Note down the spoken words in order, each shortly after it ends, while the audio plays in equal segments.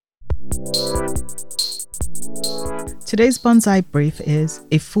Today's bonsai brief is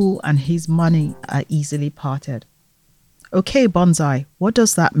a fool and his money are easily parted. Okay, bonsai, what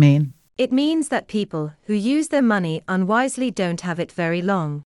does that mean? It means that people who use their money unwisely don't have it very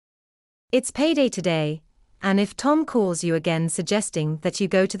long. It's payday today, and if Tom calls you again suggesting that you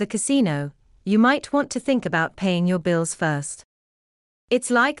go to the casino, you might want to think about paying your bills first. It's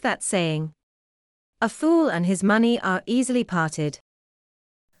like that saying, a fool and his money are easily parted.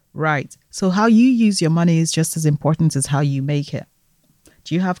 Right, so how you use your money is just as important as how you make it.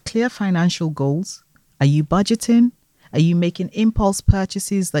 Do you have clear financial goals? Are you budgeting? Are you making impulse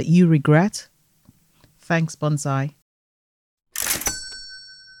purchases that you regret? Thanks, Bonsai.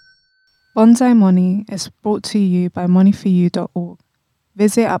 Bonsai Money is brought to you by moneyforyou.org.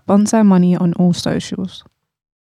 Visit at Bonsai Money on all socials.